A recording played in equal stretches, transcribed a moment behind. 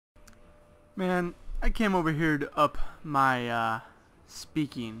Man, I came over here to up my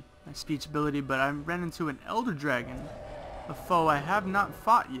my speech ability, but I ran into an elder dragon, a foe I have not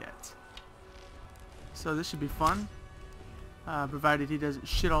fought yet. So this should be fun, provided he doesn't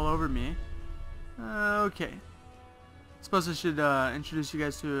shit all over me. Okay. Suppose I should introduce you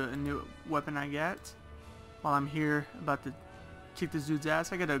guys to a new weapon I got while I'm here about to kick this dude's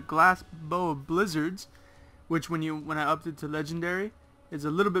ass. I got a glass bow of blizzards, which when I upped it to legendary, is a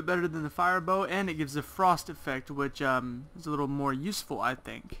little bit better than the fire bow, and it gives the frost effect, which is a little more useful, I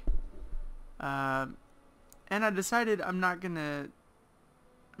think. And I decided I'm not gonna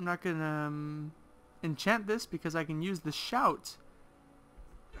enchant this because I can use the shout.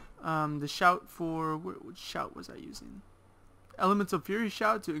 The shout for which shout was I using? Elemental Fury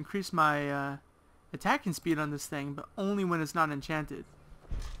shout to increase my attacking speed on this thing, but only when it's not enchanted.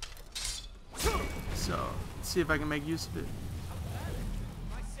 So let's see if I can make use of it.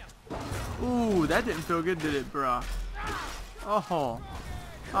 Ooh, that didn't feel good, did it, bruh? Oh,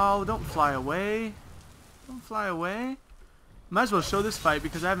 don't fly away. Don't fly away. Might as well show this fight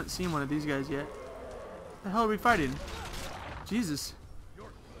because I haven't seen one of these guys yet. The hell are we fighting? Jesus.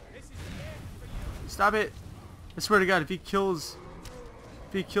 Stop it. I swear to God, if he kills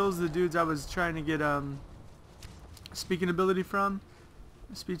the dudes I was trying to get speaking ability from,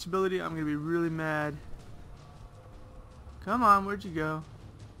 speech ability, I'm gonna be really mad. Come on, where'd you go?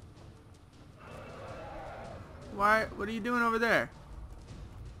 Why? What are you doing over there?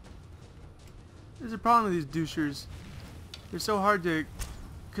 There's a problem with these douchers. They're so hard to,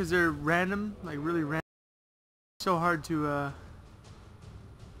 because they're random, like really random. So hard to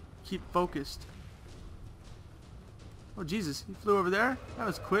keep focused. Oh Jesus, he flew over there? That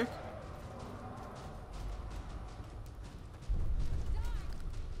was quick.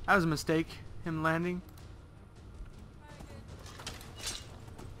 That was a mistake, him landing.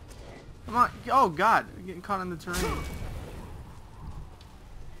 Come on. Oh God, I'm getting caught in the terrain.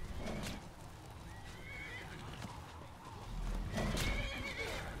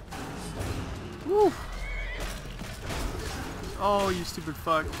 Woo. Oh, you stupid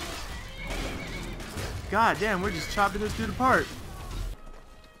fuck. God damn, we're just chopping this dude apart.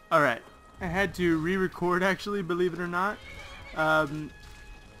 Alright. I had to re-record actually, believe it or not.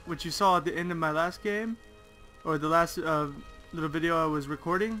 What you saw at the end of my last game, or the last little video I was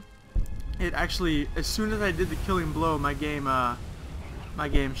recording, it actually, as soon as I did the killing blow, my game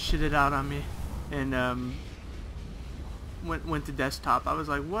shitted out on me and went to desktop. I was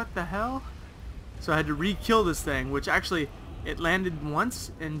like, what the hell? So I had to re-kill this thing, which actually it landed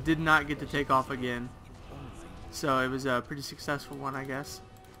once and did not get to take off again. So it was a pretty successful one, I guess.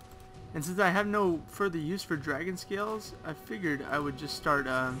 And since I have no further use for dragon scales, I figured I would just start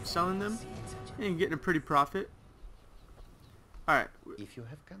selling them and getting a pretty profit. Alright. If you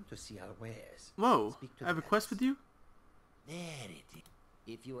have come to see our wares, whoa, I have a quest with you? There it is.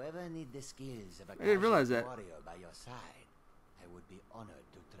 If you ever need the skills of a I didn't realize that. warrior by your side, I would be honored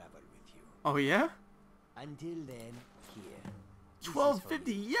to travel with you. Oh yeah? Until then, here.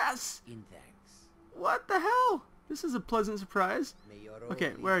 1250, yes! In thanks. What the hell? This is a pleasant surprise.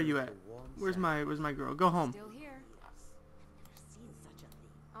 Okay, where are you at? Where's my girl? Go home. Still here.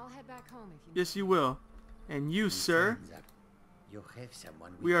 I'll head back home if you. Yes, you will. And you, sir, You have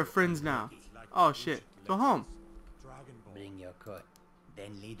someone we are friends now. Oh shit. Go home. Bring your coat,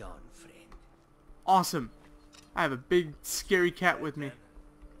 then lead on, friend. Awesome. I have a big scary cat with me.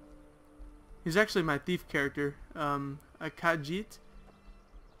 He's actually my thief character, a Khajiit.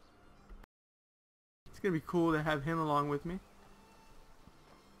 It's gonna be cool to have him along with me.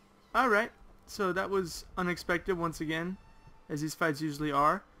 Alright, so that was unexpected once again, as these fights usually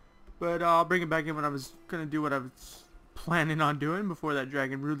are. But I'll bring it back in when I was gonna do what I was planning on doing before that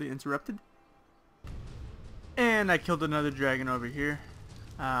dragon rudely interrupted. And I killed another dragon over here.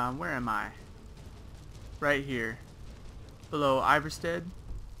 Where am I? Right here. Below Iverstead.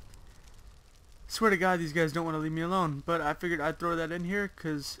 Swear to God, these guys don't want to leave me alone, but I figured I'd throw that in here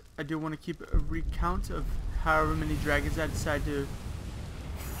because I do want to keep a recount of however many dragons I decide to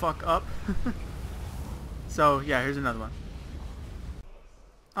fuck up. So yeah, here's another one.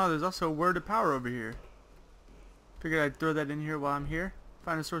 Oh, there's also a word of power over here. Figured I'd throw that in here while I'm here.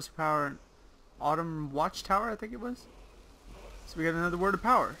 Find a source of power in Autumn Watchtower, I think it was. So we got another word of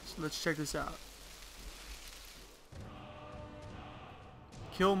power. So let's check this out.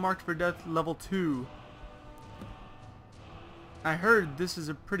 Kill marked for death level 2. I heard this is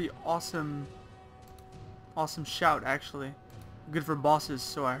a pretty awesome shout actually. Good for bosses,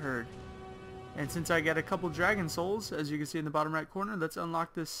 so I heard. And since I got a couple dragon souls, as you can see in the bottom right corner, let's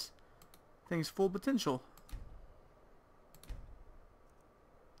unlock this thing's full potential.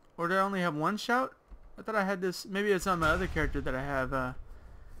 Or do I only have one shout? I thought I had this. Maybe it's on my other character that I have a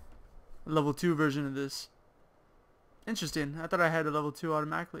level 2 version of this. Interesting. I thought I had a level 2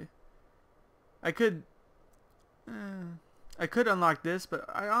 automatically. I could unlock this, but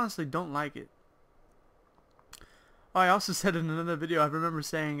I honestly don't like it. Oh, I also said in another video, I remember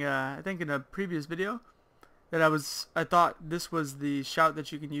saying, I think in a previous video, that I thought this was the shout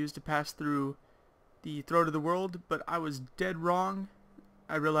that you can use to pass through the throat of the world, but I was dead wrong.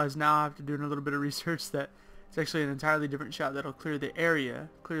 I realize now after doing a little bit of research that it's actually an entirely different shout that'll clear the area,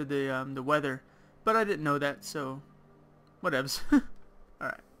 clear the weather, but I didn't know that, so whatevs.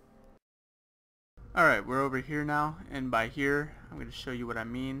 Alright, we're over here now, and by here, I'm going to show you what I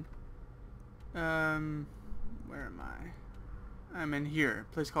mean. Where am I? I'm in here,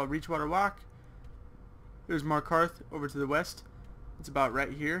 a place called Reachwater Walk. There's Markarth over to the west. It's about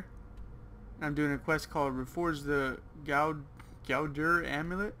right here. And I'm doing a quest called Reforge the Gaudur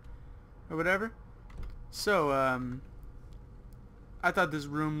Amulet, or whatever. So, I thought this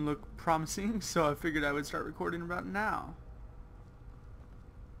room looked promising, so I figured I would start recording about now.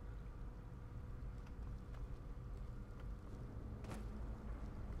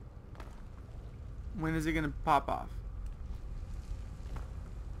 When is it gonna pop off?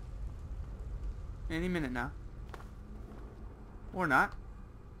 Any minute now. Or not.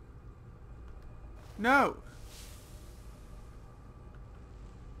 No!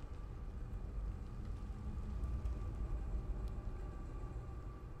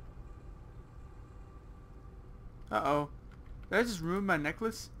 Uh-oh. Did I just ruin my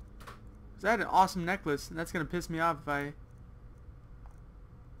necklace? Because I had an awesome necklace, and that's gonna piss me off if I...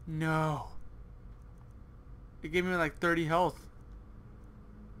 No. It gave me like 30 health.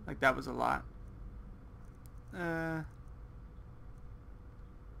 Like that was a lot.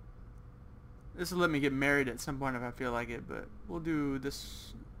 This will let me get married at some point if I feel like it, but we'll do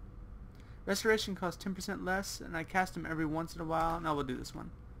this. Restoration costs 10% less, and I cast them every once in a while. Now we'll do this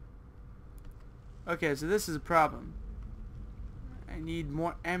one. Okay, so this is a problem. I need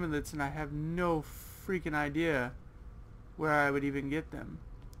more amulets, and I have no freaking idea where I would even get them.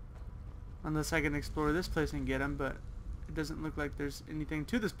 Unless I can explore this place and get them, but it doesn't look like there's anything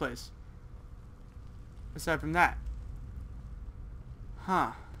to this place. Aside from that.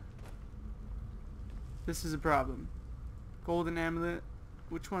 Huh. This is a problem. Golden amulet.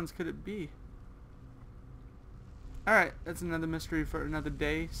 Which ones could it be? Alright, that's another mystery for another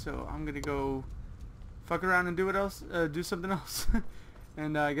day, so I'm gonna go fuck around and do something else.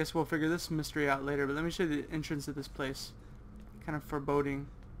 And I guess we'll figure this mystery out later, but let me show you the entrance of this place. Kind of foreboding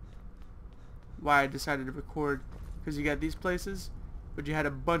why I decided to record, because you got these places, but you had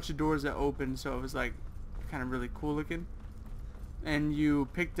a bunch of doors that opened, so it was like kind of really cool looking. And you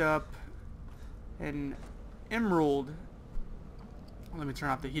picked up an emerald. Let me turn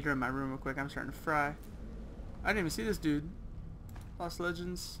off the heater in my room real quick. I'm starting to fry. I didn't even see this dude. Lost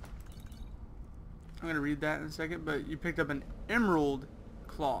Legends. I'm gonna read that in a second, but you picked up an emerald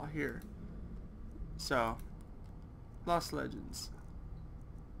claw here. So, Lost Legends.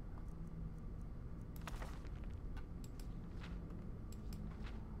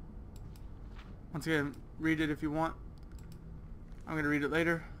 Once again, read it if you want. I'm gonna read it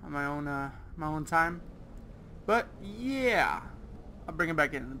later on my own time. But yeah, I'll bring it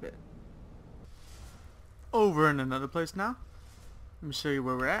back in a bit. Over in another place now. Let me show you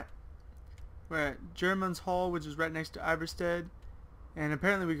where we're at. We're at German's Hall, which is right next to Iverstead, and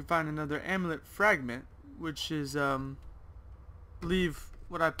apparently we can find another amulet fragment, which is believe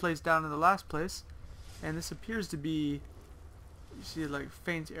what I placed down in the last place. And this appears to be, you see like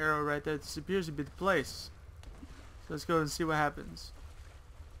faint arrow right there. This appears to be the place. So let's go and see what happens.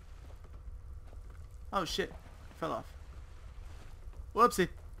 Oh shit, fell off. Whoopsie.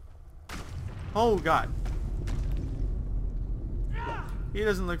 Oh god. He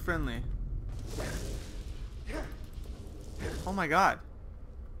doesn't look friendly. Oh my god.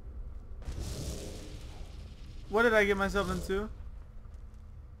 What did I get myself into?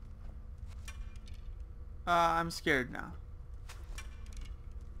 I'm scared now.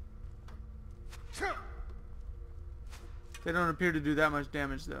 They don't appear to do that much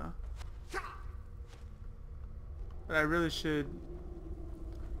damage though. But I really should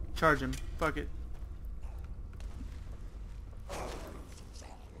charge him. Fuck it.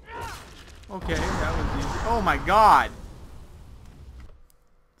 Okay, that was easy. Oh my god!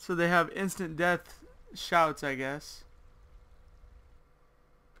 So they have instant death shouts, I guess.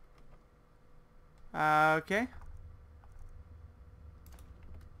 Okay.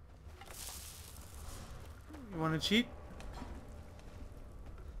 You want to cheat?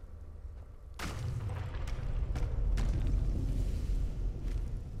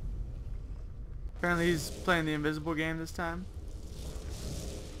 Apparently he's playing the invisible game this time.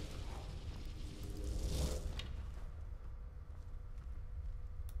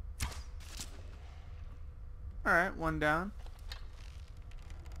 Alright, one down.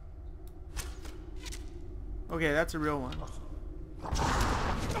 Okay, that's a real one.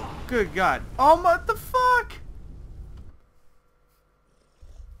 Good God. Oh, what the fuck?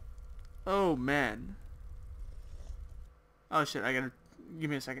 Oh, man. Oh, shit. I gotta...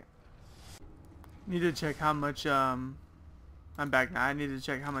 Give me a second. Need to check how much, I'm back now. I need to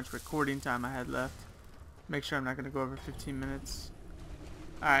check how much recording time I had left. Make sure I'm not gonna go over 15 minutes.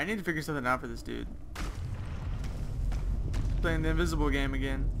 Alright, I need to figure something out for this dude. Playing the invisible game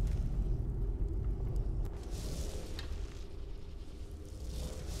again.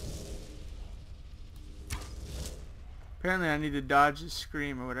 Apparently I need to dodge the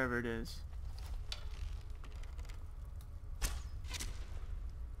scream or whatever it is.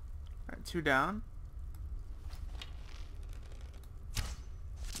 Alright, 2 down.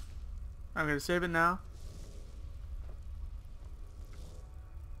 I'm gonna save it now.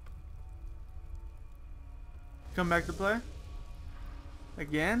 Come back to play.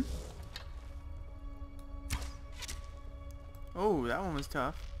 Again? Oh, that one was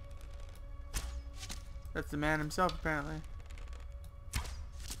tough. That's the man himself, apparently.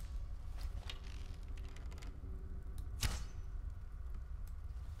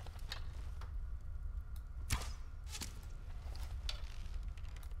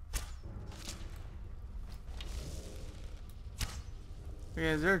 Okay,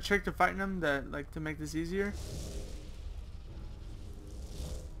 is there a trick to fighting them that, like, to make this easier?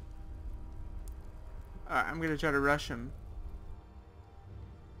 Alright, I'm gonna try to rush him.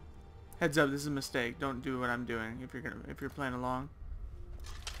 Heads up, this is a mistake. Don't do what I'm doing if you're playing along.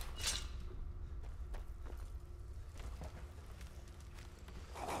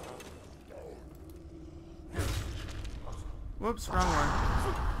 Whoops, wrong one.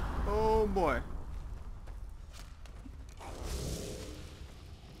 Oh boy.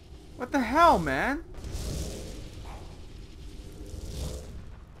 What the hell, man?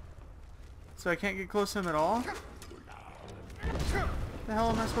 So I can't get close to him at all? What the hell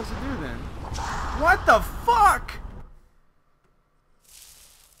am I supposed to do then? What the fuck?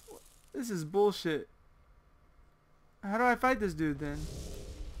 This is bullshit. How do I fight this dude then?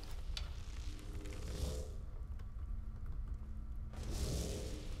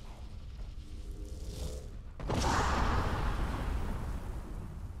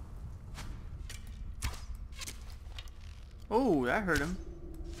 Oh, that hurt him.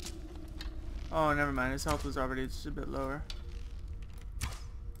 Oh, never mind. His health was already just a bit lower.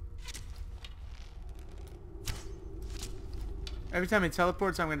 Every time he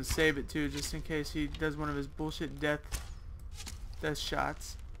teleports, I'm going to save it too, just in case he does one of his bullshit death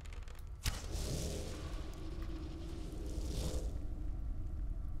shots.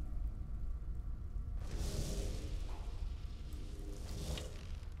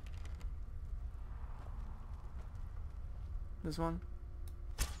 This one.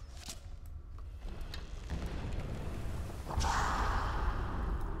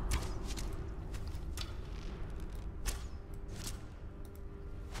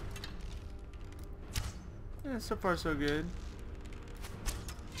 Yeah, so far so good.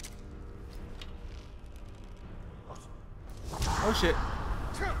 Oh shit.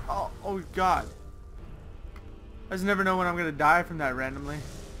 Oh god. I just never know when I'm gonna die from that randomly.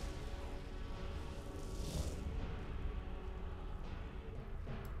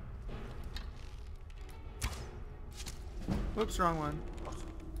 Whoops, wrong one.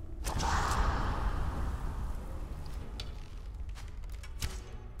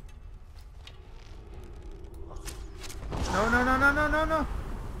 No, no, no, no, no, no, no.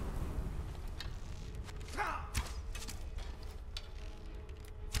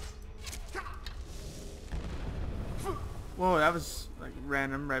 Whoa, that was like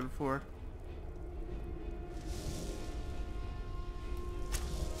random right before.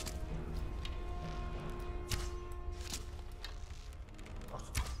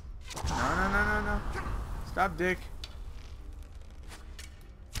 No, no, no, no, no. Stop, dick.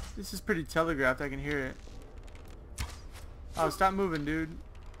 This is pretty telegraphed, I can hear it. Oh, stop moving, dude.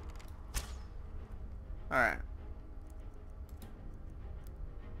 Alright.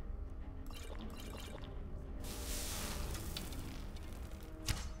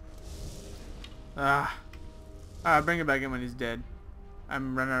 Alright, bring it back in when he's dead.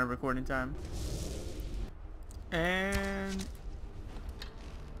 I'm running out of recording time. And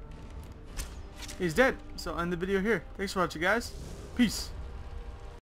he's dead. So I'll end the video here. Thanks for watching, guys. Peace.